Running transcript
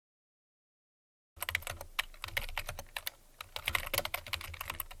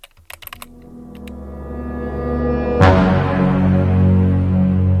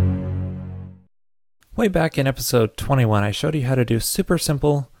Way back in episode 21, I showed you how to do super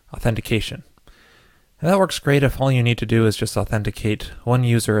simple authentication. And that works great if all you need to do is just authenticate one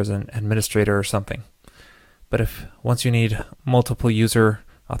user as an administrator or something. But if once you need multiple user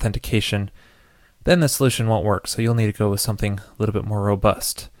authentication, then the solution won't work, so you'll need to go with something a little bit more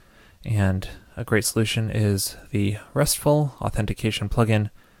robust. And a great solution is the RESTful Authentication plugin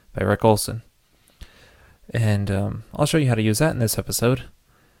by Rick Olson. And I'll show you how to use that in this episode.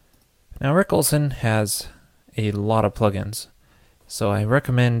 Now, Rick Olson has a lot of plugins, so I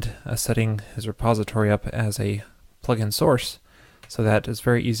recommend setting his repository up as a plugin source so that it's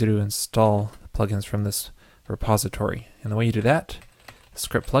very easy to install plugins from this repository. And the way you do that,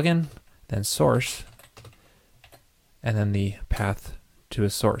 script plugin, then source, and then the path to a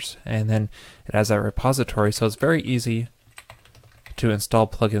source. And then it has that repository, so it's very easy to install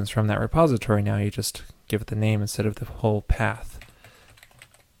plugins from that repository. Now you just give it the name instead of the whole path.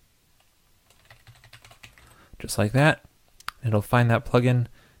 Just like that. It'll find that plugin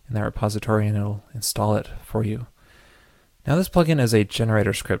in that repository and it'll install it for you. Now this plugin is a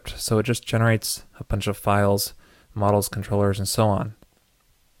generator script, so it just generates a bunch of files, models, controllers, and so on.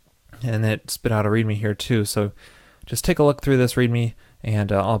 And it spit out a README here too, so just take a look through this README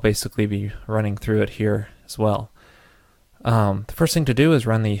and I'll basically be running through it here as well. The first thing to do is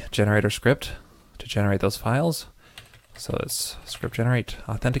run the generator script to generate those files. So it's script generate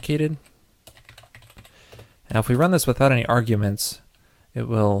authenticated. Now if we run this without any arguments, it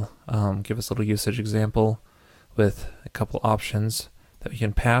will give us a little usage example with a couple options that we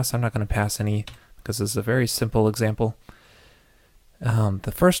can pass. I'm not going to pass any because this is a very simple example.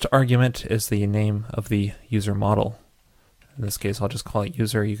 The first argument is the name of the user model. In this case, I'll just call it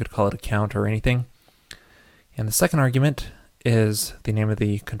user. You could call it account or anything. And the second argument is the name of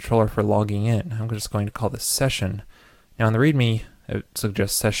the controller for logging in. I'm just going to call this session. Now in the README, it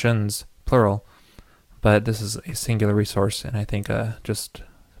suggests sessions, plural, but this is a singular resource, and I think just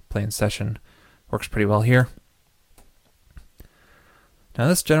plain session works pretty well here. Now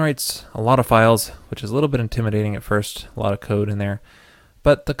this generates a lot of files, which is a little bit intimidating at first, a lot of code in there,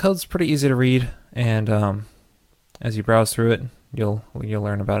 but the code's pretty easy to read, and as you browse through it, you'll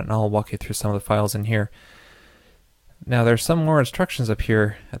learn about it, and I'll walk you through some of the files in here. Now there's some more instructions up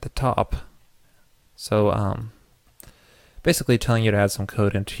here at the top, so basically telling you to add some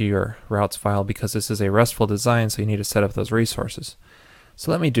code into your routes file because this is a RESTful design, so you need to set up those resources.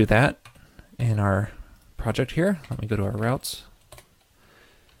 So let me do that in our project here. Let me go to our routes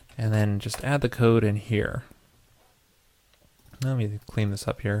and then just add the code in here. Let me clean this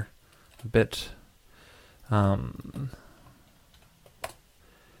up here a bit. Now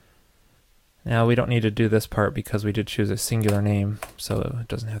we don't need to do this part because we did choose a singular name, so it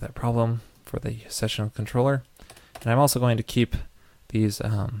doesn't have that problem for the session controller. And I'm also going to keep these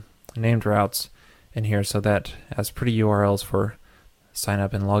named routes in here so that as pretty URLs for sign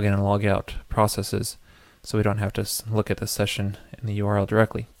up and log in and log out processes, so we don't have to look at the session in the URL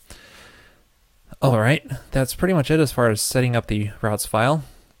directly. Alright, that's pretty much it as far as setting up the routes file.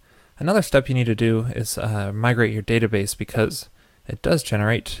 Another step you need to do is migrate your database because it does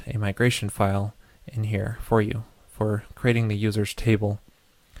generate a migration file in here for you for creating the users table.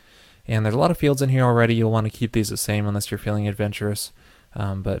 And there's a lot of fields in here already. You'll want to keep these the same unless you're feeling adventurous.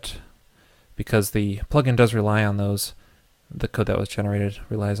 But because the plugin does rely on those, the code that was generated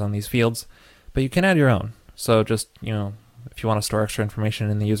relies on these fields. But you can add your own. So just, if you want to store extra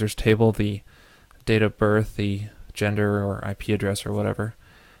information in the users table, the date of birth, the gender or IP address or whatever.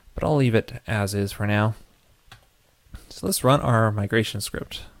 But I'll leave it as is for now. So let's run our migration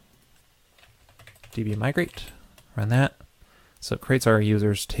script. db migrate, run that. So it creates our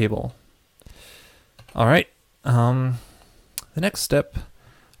users table. Alright, the next step,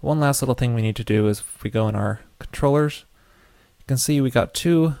 one last little thing we need to do is if we go in our controllers, you can see we got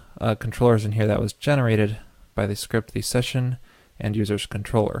two controllers in here that was generated by the script, the session and users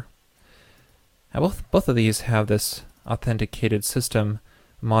controller. Now both of these have this authenticated system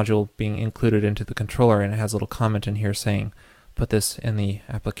module being included into the controller, and it has a little comment in here saying put this in the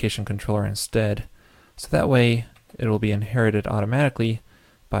application controller instead. So that way it will be inherited automatically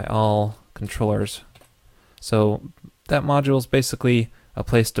by all controllers. So that module is basically a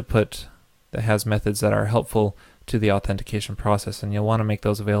place to put that has methods that are helpful to the authentication process, and you'll want to make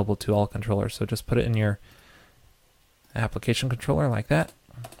those available to all controllers. So just put it in your application controller like that.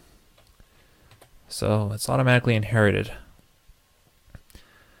 So it's automatically inherited.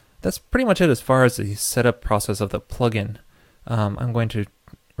 That's pretty much it as far as the setup process of the plugin. I'm going to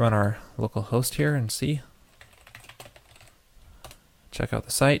run our local host here and see. Check out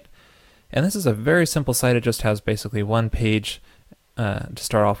the site. And this is a very simple site. It just has basically one page to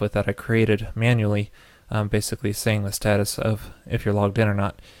start off with that I created manually. basically saying the status of if you're logged in or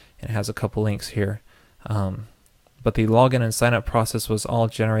not. And it has a couple links here. But the login and sign up process was all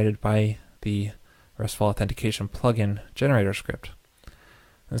generated by the RESTful Authentication plugin generator script.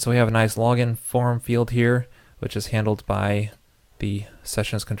 And so we have a nice login form field here, which is handled by the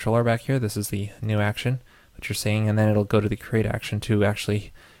sessions controller back here. This is the new action, which you're seeing, and then it'll go to the create action to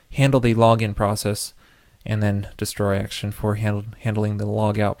actually handle the login process, and then destroy action for handling the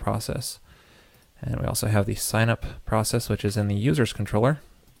logout process. And we also have the sign up process, which is in the users controller,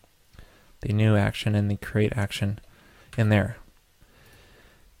 the new action and the create action in there.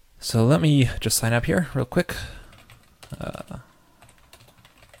 So let me just sign up here real quick.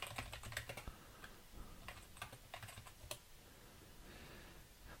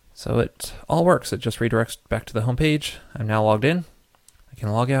 So it all works. It just redirects back to the home page. I'm now logged in. I can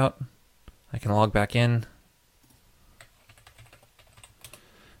log out. I can log back in.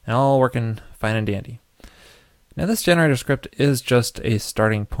 And all working fine and dandy. Now this generator script is just a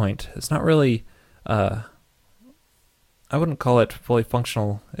starting point. It's not really, I wouldn't call it fully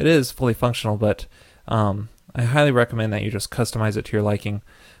functional. It is fully functional, but I highly recommend that you just customize it to your liking.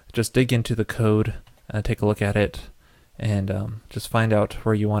 Just dig into the code, take a look at it, and just find out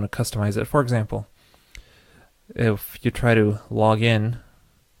where you want to customize it. For example, if you try to log in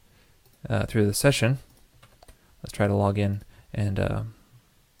through the session, let's try to log in and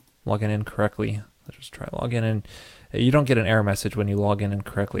log in incorrectly. Let's just try log in, and you don't get an error message when you log in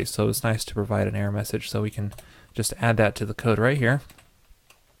incorrectly, so it's nice to provide an error message, so we can just add that to the code right here.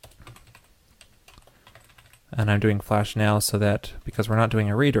 And I'm doing flash now so that, because we're not doing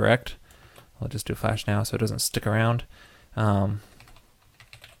a redirect, I'll just do flash now so it doesn't stick around. Of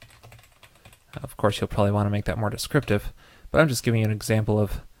course, you'll probably want to make that more descriptive, but I'm just giving you an example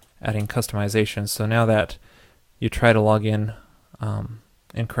of adding customization. So now that you try to log in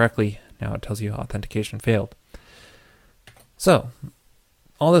incorrectly, now it tells you authentication failed. So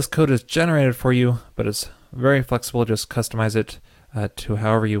all this code is generated for you, but it's very flexible. Just customize it to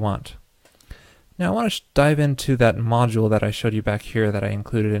however you want. Now I want to dive into that module that I showed you back here that I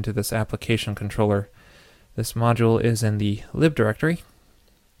included into this application controller. This module is in the lib directory.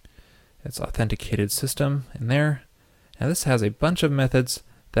 It's authenticated system in there. Now this has a bunch of methods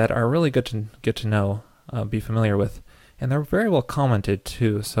that are really good to get to know, be familiar with, and they're very well commented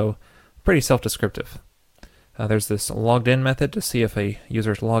too, so pretty self-descriptive. There's this logged in method to see if a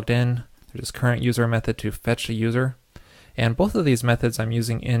user is logged in. There's this current user method to fetch a user, and both of these methods I'm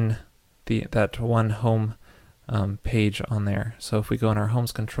using in that one home page on there. So if we go in our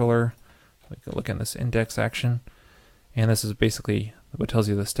homes controller, we can look in this index action, and this is basically what tells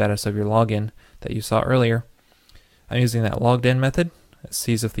you the status of your login that you saw earlier. I'm using that logged in method. It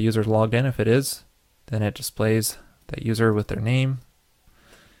sees if the user is logged in. If it is, then it displays that user with their name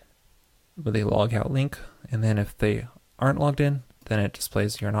with a logout link, and then if they aren't logged in, then it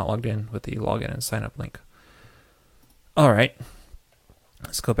displays you're not logged in with the login and sign up link. All right,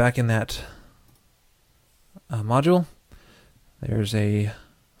 let's go back in that module. There's a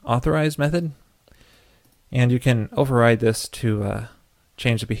authorize method, and you can override this to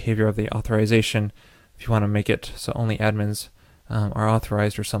change the behavior of the authorization if you want to make it so only admins are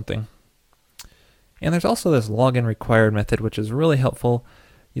authorized or something. And there's also this login required method, which is really helpful.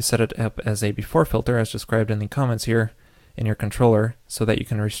 You set it up as a before filter, as described in the comments here, in your controller, so that you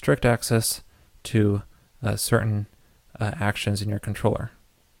can restrict access to certain actions in your controller.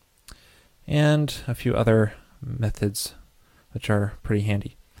 And a few other methods which are pretty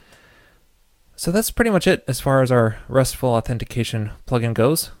handy. So that's pretty much it as far as our RESTful authentication plugin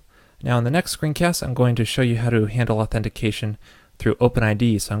goes. Now in the next screencast, I'm going to show you how to handle authentication through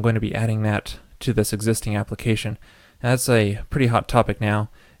OpenID, so I'm going to be adding that to this existing application. Now, that's a pretty hot topic now,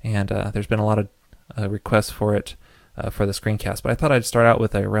 and there's been a lot of requests for it for the screencast, but I thought I'd start out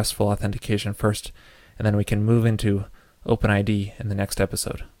with a RESTful authentication first, and then we can move into OpenID in the next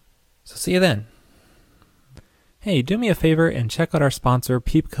episode. So see you then. Hey, do me a favor and check out our sponsor,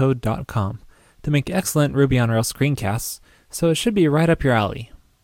 peepcode.com, to make excellent Ruby on Rails screencasts, so it should be right up your alley.